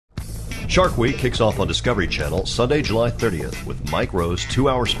Shark Week kicks off on Discovery Channel Sunday, July 30th with Mike Rowe's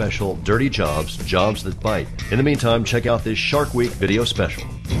 2-hour special, Dirty Jobs, Jobs That Bite. In the meantime, check out this Shark Week video special.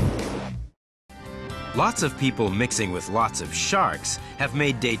 Lots of people mixing with lots of sharks have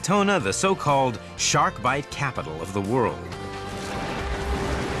made Daytona the so-called shark bite capital of the world.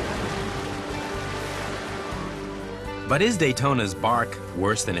 But is Daytona's bark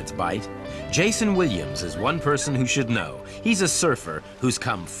worse than its bite? Jason Williams is one person who should know. He's a surfer who's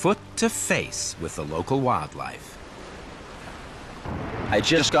come foot to face with the local wildlife. I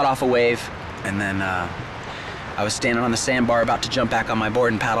just got off a wave, and then I was standing on the sandbar about to jump back on my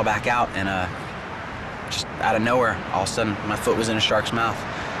board and paddle back out, and just out of nowhere, all of a sudden, my foot was in a shark's mouth.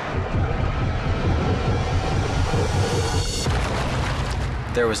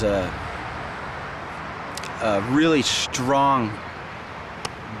 There was a really strong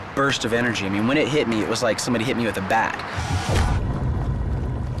burst of energy. I mean, when it hit me, it was like somebody hit me with a bat.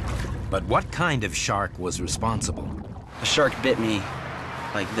 But what kind of shark was responsible? A shark bit me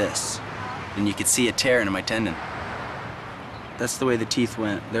like this, and you could see a tear into my tendon. That's the way the teeth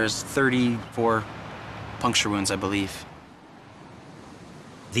went. There's 34 puncture wounds, I believe.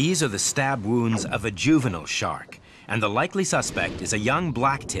 These are the stab wounds of a juvenile shark, and the likely suspect is a young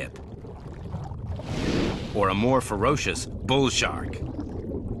blacktip or a more ferocious bull shark.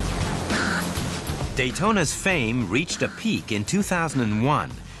 Daytona's fame reached a peak in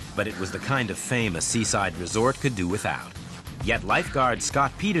 2001, but it was the kind of fame a seaside resort could do without. Yet lifeguard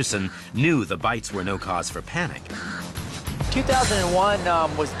Scott Peterson knew the bites were no cause for panic.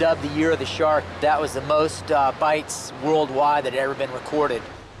 2001 was dubbed the Year of the Shark. That was the most bites worldwide that had ever been recorded.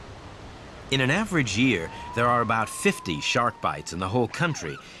 In an average year, there are about 50 shark bites in the whole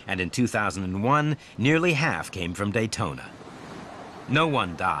country, and in 2001, nearly half came from Daytona. No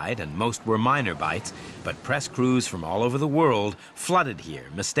one died, and most were minor bites, but press crews from all over the world flooded here,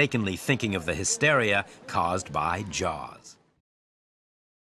 mistakenly thinking of the hysteria caused by Jaws.